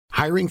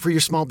Hiring for your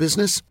small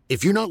business?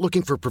 If you're not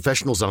looking for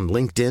professionals on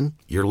LinkedIn,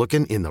 you're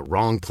looking in the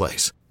wrong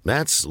place.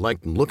 That's like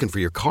looking for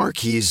your car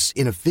keys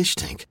in a fish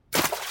tank.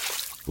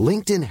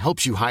 LinkedIn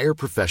helps you hire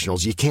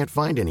professionals you can't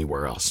find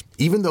anywhere else,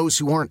 even those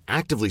who aren't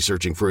actively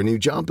searching for a new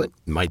job but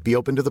might be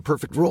open to the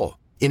perfect role.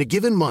 In a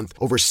given month,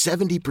 over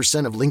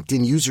 70% of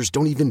LinkedIn users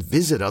don't even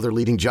visit other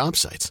leading job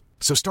sites.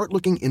 So start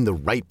looking in the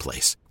right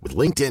place. With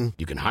LinkedIn,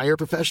 you can hire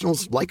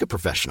professionals like a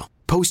professional.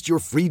 Post your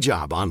free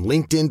job on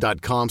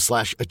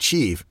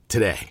linkedin.com/achieve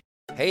today.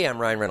 Hey, I'm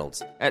Ryan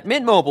Reynolds. At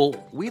Mint Mobile,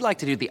 we like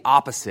to do the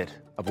opposite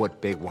of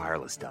what Big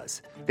Wireless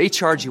does. They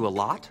charge you a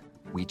lot,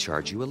 we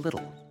charge you a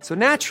little. So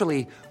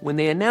naturally, when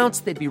they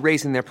announced they'd be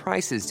raising their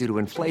prices due to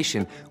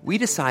inflation, we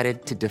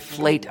decided to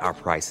deflate our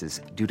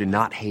prices due to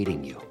not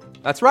hating you.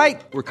 That's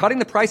right. We're cutting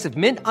the price of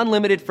Mint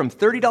Unlimited from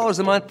 $30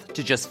 a month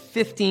to just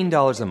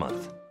 $15 a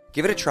month.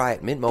 Give it a try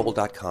at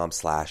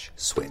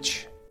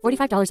mintmobile.com/switch.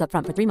 $45 up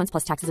front for 3 months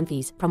plus taxes and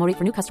fees. Promo rate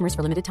for new customers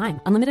for limited time.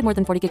 Unlimited more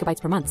than 40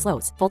 gigabytes per month.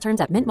 Slows full terms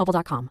at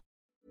mintmobile.com.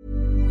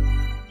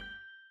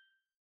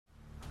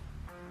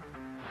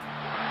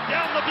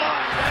 Down the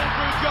blind,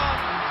 Andrew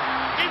John.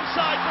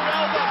 Inside for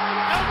Albert.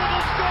 Albert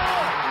will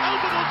score.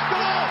 Albert will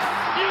score.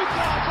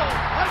 Newcastle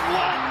have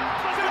won.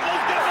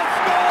 Fiddler's going to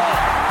score.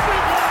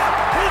 Fiddler,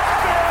 it's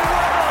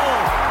farewell.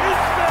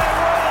 It's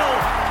farewell.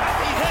 And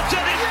he hits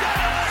it. He's got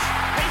it.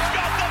 He's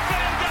got the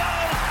field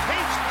goal.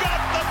 He's got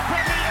the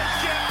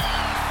premiership.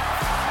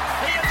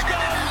 He has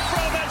gone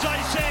from, as I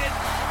said,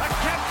 a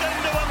captain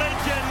to a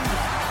legend,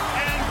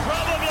 and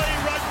probably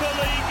rugby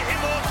league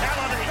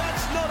immortality.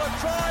 That's not a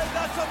try.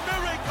 That's a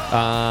miracle.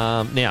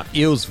 Now,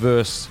 Eels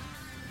versus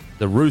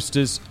the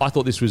Roosters. I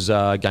thought this was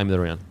game of the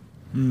round.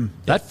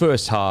 That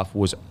first half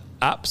was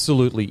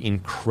absolutely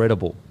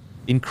incredible.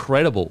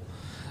 Incredible.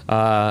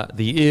 The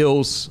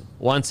Eels,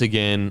 once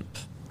again,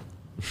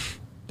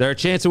 they're a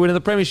chance of winning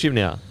the premiership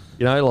now.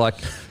 You know, like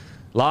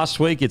last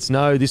week it's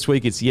no, this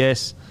week it's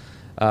yes.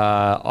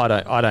 I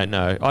don't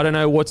know. I don't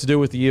know what to do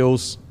with the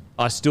Eels.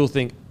 I still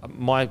think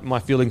my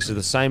feelings are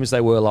the same as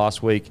they were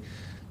last week.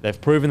 They've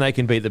proven they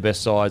can beat the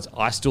best sides.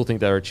 I still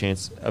think they're a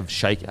chance of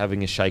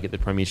having a shake at the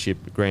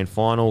Premiership Grand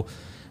Final.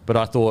 But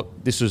I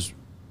thought this was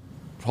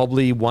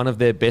probably one of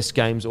their best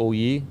games all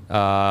year,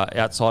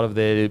 outside of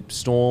their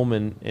Storm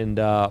and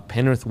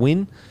Penrith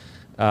win.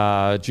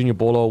 Junior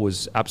Borlaug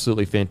was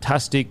absolutely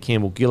fantastic.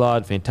 Campbell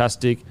Gillard,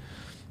 fantastic.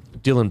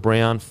 Dylan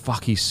Brown,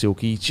 he's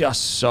silky.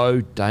 Just so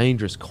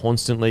dangerous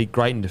constantly.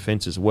 Great in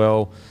defence as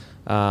well.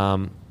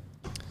 Having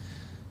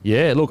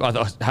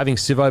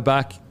Sivo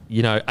back,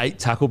 8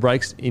 tackle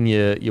breaks in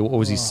your what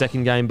was his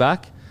second game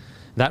back?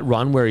 That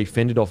run where he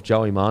fended off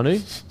Joey Manu.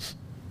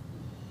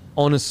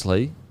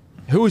 Honestly,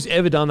 who has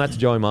ever done that to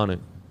Joey Manu?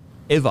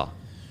 Ever.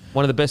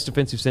 One of the best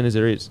defensive centres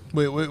there is.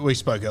 We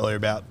spoke earlier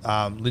about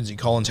Lindsay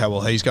Collins, how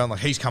well he's going. Like,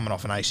 he's coming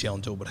off an ACL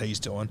and doing what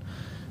he's doing.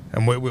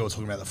 And we were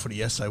talking about the footy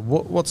yesterday.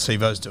 What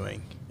Sivo's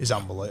doing is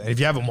unbelievable. And if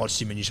you haven't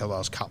watched him in New South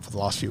Wales Cup for the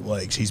last few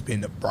weeks, he's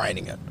been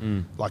braining it.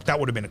 Like, that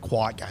would have been a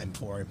quiet game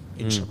for him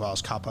in New South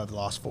Wales Cup over the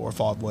last 4 or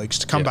 5 weeks.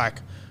 To come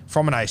back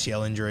from an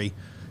ACL injury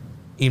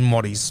in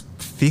his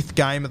 5th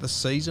game of the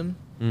season,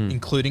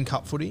 including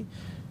Cup footy,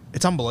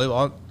 it's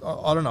unbelievable.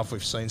 I don't know if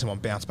we've seen someone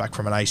bounce back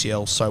from an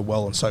ACL so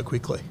well and so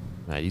quickly.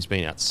 Mate, he's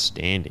been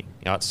outstanding.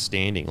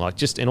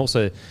 And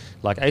also,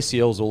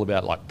 ACL is all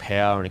about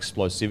power and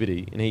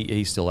explosivity, and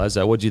he still has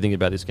that. What do you think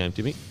about this game,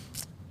 Timmy?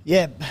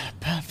 Yeah,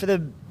 for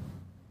the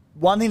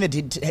one thing that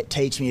did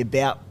teach me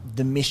about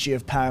the mystery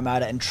of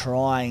Parramatta and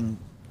trying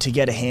to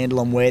get a handle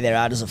on where they're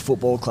at as a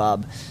football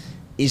club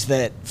is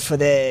that for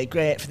their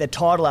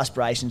title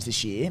aspirations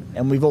this year,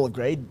 and we've all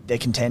agreed they're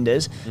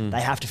contenders, they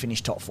have to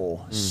finish top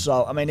 4.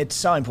 So, it's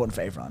so important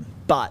for everyone.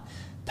 But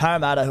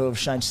Parramatta, who have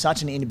shown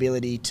such an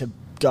inability to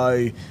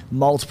go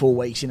multiple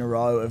weeks in a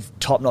row of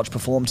top-notch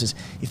performances,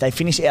 if they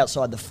finish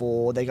outside the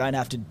 4, they're going to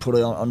have to put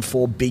it on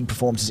 4 big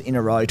performances in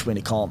a row to win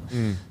a comp.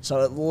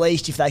 So at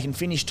least if they can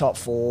finish top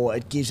 4,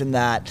 it gives them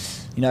that,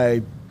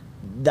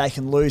 they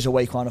can lose a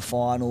week 1 of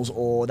finals,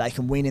 or they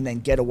can win and then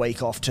get a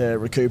week off to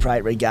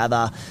recuperate,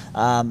 regather.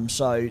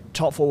 So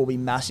top 4 will be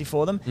massive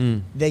for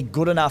them. They're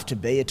good enough to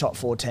be a top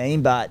 4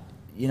 team, but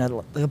they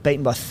got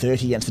beaten by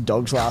 30 against the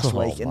Dogs last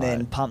week, and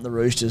then pumped the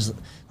Roosters.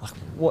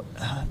 What?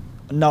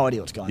 No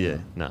idea what's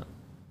going on. No.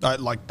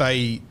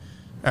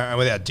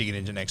 Without digging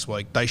into next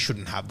week, they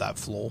shouldn't have that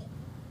floor.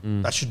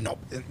 That should not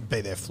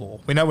be their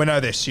floor. We know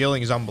their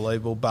ceiling is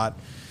unbelievable, but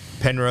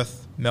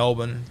Penrith,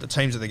 Melbourne, the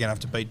teams that they're going to have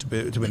to beat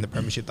to win the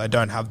premiership, they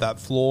don't have that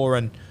floor.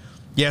 And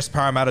yes,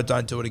 Parramatta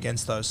don't do it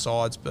against those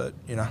sides, but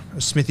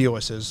as Smithy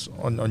always says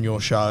on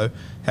your show,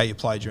 how you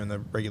play during the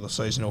regular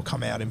season will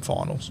come out in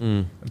finals.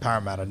 And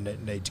Parramatta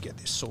need to get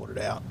this sorted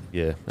out.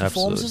 Yeah, absolutely.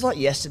 Performances like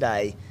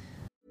yesterday.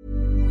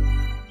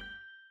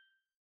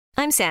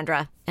 I'm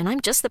Sandra, and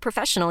I'm just the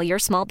professional your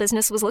small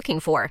business was looking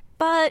for.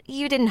 But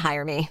you didn't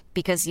hire me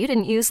because you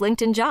didn't use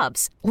LinkedIn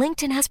Jobs.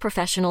 LinkedIn has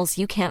professionals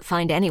you can't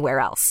find anywhere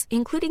else,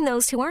 including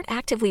those who aren't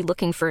actively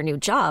looking for a new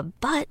job,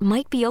 but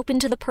might be open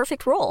to the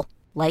perfect role,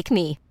 like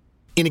me.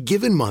 In a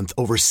given month,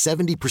 over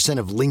 70%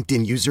 of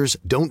LinkedIn users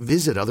don't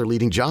visit other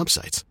leading job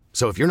sites.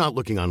 So if you're not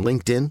looking on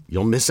LinkedIn,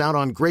 you'll miss out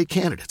on great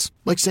candidates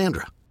like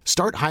Sandra.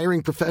 Start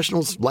hiring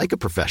professionals like a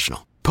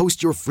professional.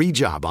 Post your free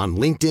job on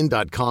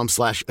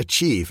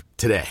linkedin.com/achieve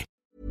today.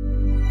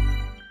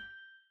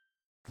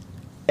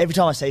 Every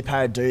time I see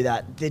Para do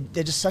that,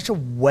 they're just such a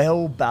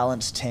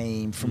well-balanced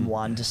team from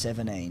 1 to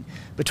 17.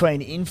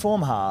 Between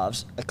inform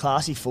halves, a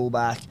classy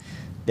fullback,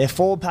 their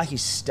forward pack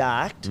is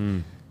stacked.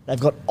 They've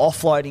got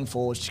offloading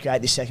forwards to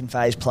create this second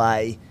phase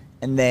play.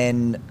 And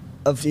then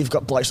you've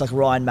got blokes like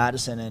Ryan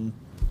Madison and,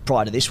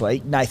 prior to this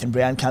week, Nathan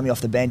Brown coming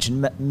off the bench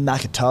and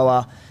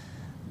Makatoa.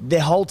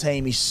 Their whole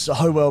team is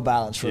so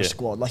well-balanced for a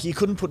squad. Like, you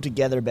couldn't put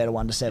together a better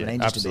 1 to 17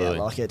 just absolutely.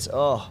 about. Like, it's,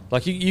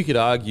 Like, you could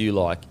argue,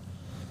 like,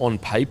 on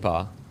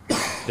paper,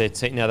 their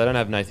team, now they don't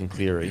have Nathan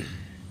Cleary,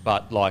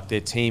 but like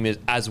their team is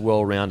as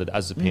well-rounded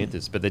as the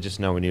Panthers, but they're just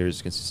nowhere near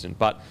as consistent.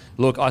 But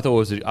look, I thought it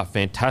was a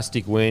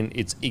fantastic win.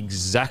 It's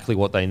exactly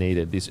what they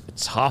needed. This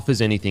tough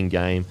as anything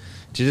game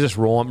to just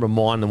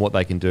remind them what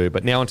they can do.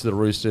 But now onto the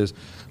Roosters.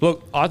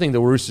 Look, I think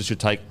the Roosters should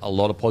take a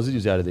lot of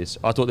positives out of this.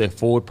 I thought their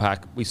forward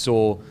pack, we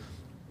saw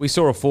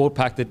a forward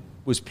pack that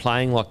was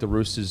playing like the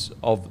Roosters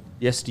of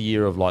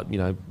yesteryear, of like, you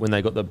know, when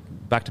they got the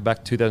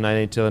back-to-back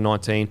 2018,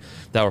 2019.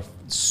 They were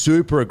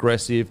super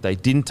aggressive. They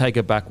didn't take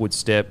a backward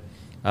step.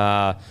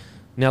 Now,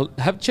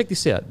 check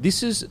this out.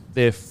 This is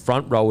their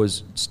front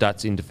rowers'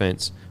 stats in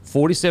defence.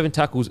 47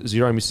 tackles,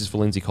 0 misses for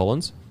Lindsay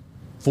Collins.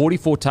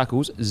 44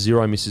 tackles,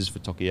 0 misses for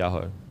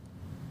Tokiaho.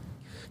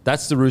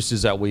 That's the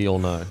Roosters that we all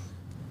know.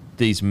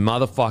 These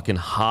motherfucking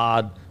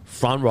hard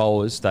front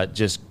rowers that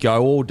just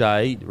go all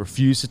day,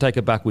 refuse to take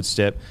a backward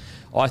step.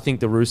 I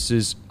think the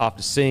Roosters,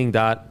 after seeing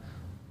that,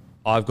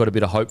 I've got a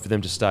bit of hope for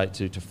them to stay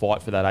to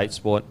fight for that 8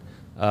 spot.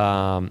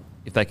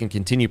 If they can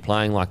continue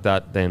playing like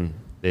that, then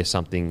there's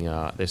something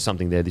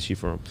there this year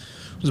for them.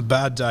 It was a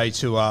bad day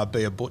to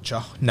be a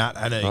butcher. Nat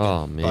and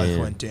Egan both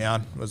went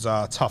down. It was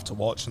tough to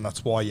watch, and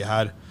that's why you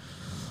had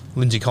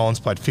Lindsay Collins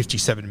played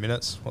 57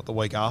 minutes, the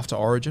week after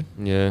Origin.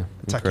 Yeah,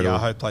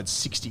 Takiaho played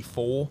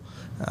 64.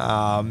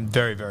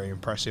 Very, very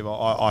impressive.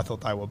 I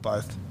thought they were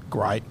both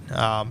great.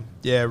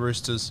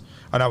 Roosters.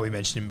 I know we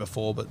mentioned him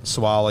before, but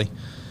Suwali,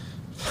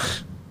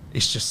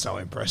 he's just so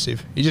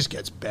impressive. He just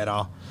gets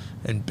better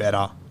and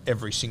better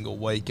every single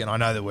week. And I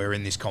know that we're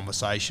in this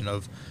conversation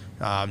of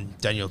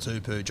Daniel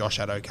Tupu, Josh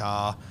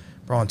Adokar,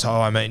 Brian To'o.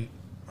 I mean,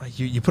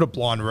 you put a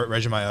blind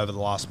resume over the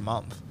last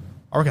month.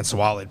 I reckon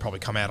Suwali would probably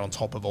come out on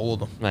top of all of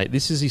them. Mate,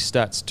 this is his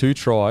stats. 2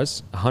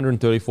 tries,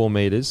 134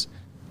 metres,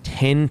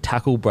 10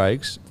 tackle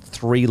breaks,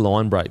 3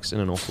 line breaks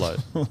and an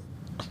offload.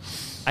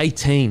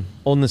 18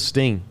 on the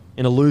sting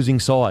in a losing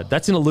side.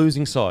 That's in a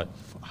losing side.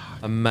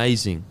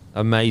 Amazing.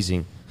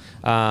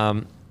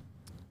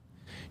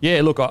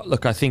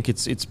 Look, I think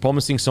it's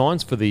promising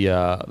signs for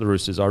the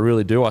Roosters. I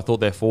really do. I thought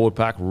their forward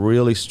pack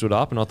really stood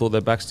up, and I thought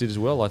their backs did as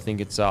well. I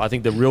think I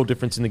think the real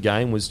difference in the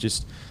game was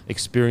just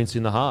experience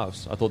in the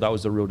halves. I thought that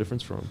was the real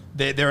difference for them.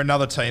 They're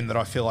another team that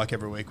I feel like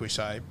every week we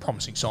say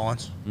promising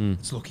signs.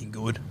 It's looking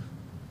good.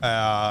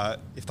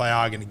 If they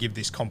are going to give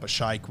this comp a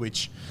shake,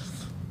 which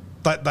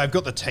they've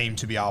got the team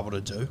to be able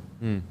to do.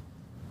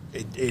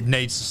 It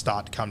needs to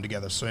start to come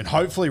together soon.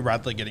 Hopefully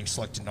Radley getting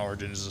selected in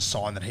Origin is a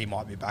sign that he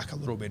might be back a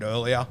little bit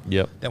earlier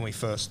than we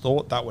first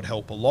thought. That would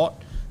help a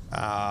lot.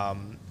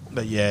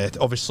 But yeah,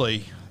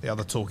 obviously the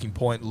other talking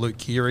point, Luke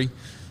Keary,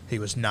 he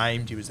was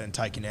named. He was then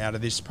taken out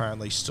of this.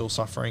 Apparently still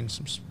suffering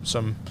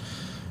some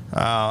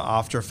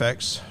after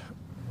effects.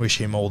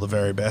 Wish him all the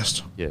very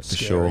best. Yeah, for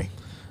sure.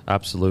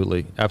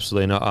 Absolutely.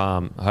 And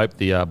I hope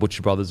the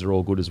Butcher brothers are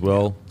all good as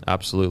well. Yeah.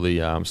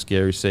 Absolutely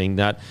scary seeing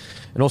that.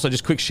 And also,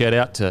 just quick shout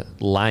out to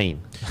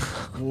Lane.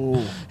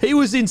 He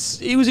was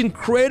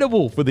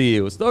incredible for the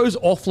Eels. Those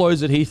offloads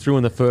that he threw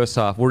in the first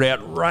half were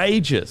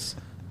outrageous.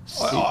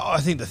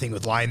 I think the thing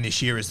with Lane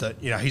this year is that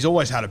he's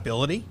always had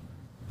ability,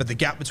 but the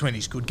gap between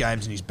his good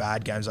games and his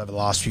bad games over the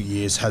last few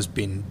years has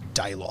been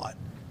daylight.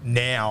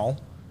 Now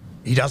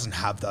he doesn't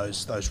have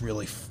those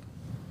really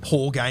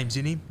poor games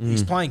in him.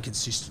 He's playing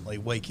consistently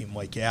week in,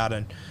 week out,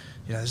 and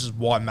this is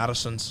why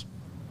Madison's.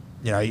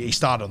 He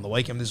started on the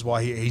weekend. This is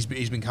why he's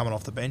been coming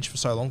off the bench for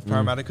so long for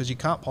Parramatta, because you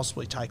can't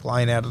possibly take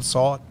Lane out of the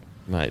side.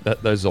 Mate,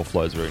 those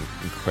offloads were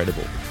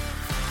incredible.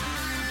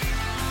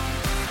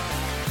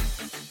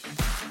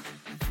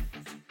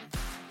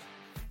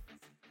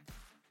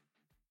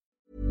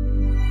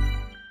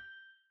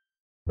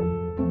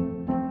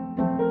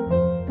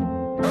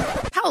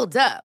 Hold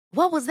up.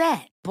 What was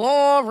that?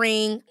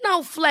 Boring.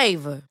 No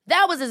flavor.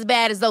 That was as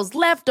bad as those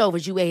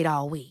leftovers you ate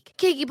all week.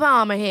 Keke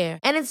Palmer here,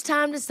 and it's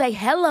time to say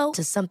hello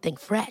to something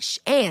fresh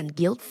and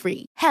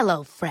guilt-free.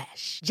 Hello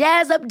Fresh.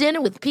 Jazz up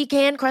dinner with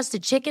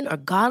pecan-crusted chicken or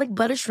garlic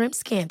butter shrimp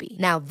scampi.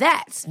 Now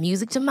that's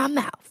music to my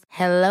mouth.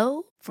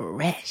 Hello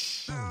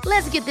Fresh.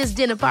 Let's get this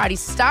dinner party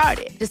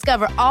started.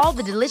 Discover all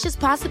the delicious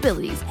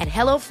possibilities at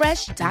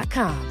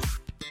HelloFresh.com.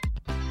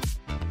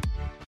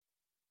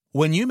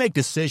 When you make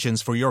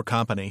decisions for your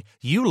company,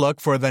 you look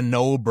for the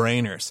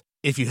no-brainers.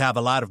 If you have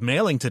a lot of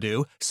mailing to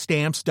do,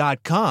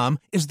 Stamps.com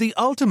is the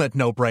ultimate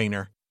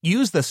no-brainer.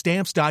 Use the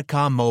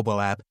Stamps.com mobile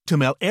app to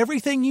mail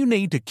everything you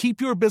need to keep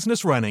your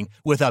business running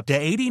with up to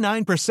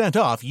 89%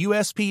 off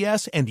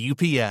USPS and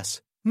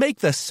UPS. Make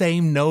the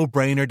same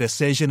no-brainer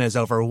decision as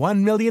over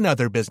 1 million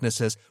other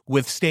businesses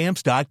with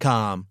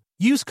Stamps.com.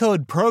 Use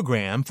code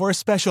PROGRAM for a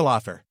special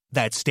offer.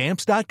 That's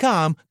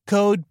Stamps.com,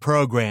 code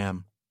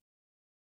PROGRAM.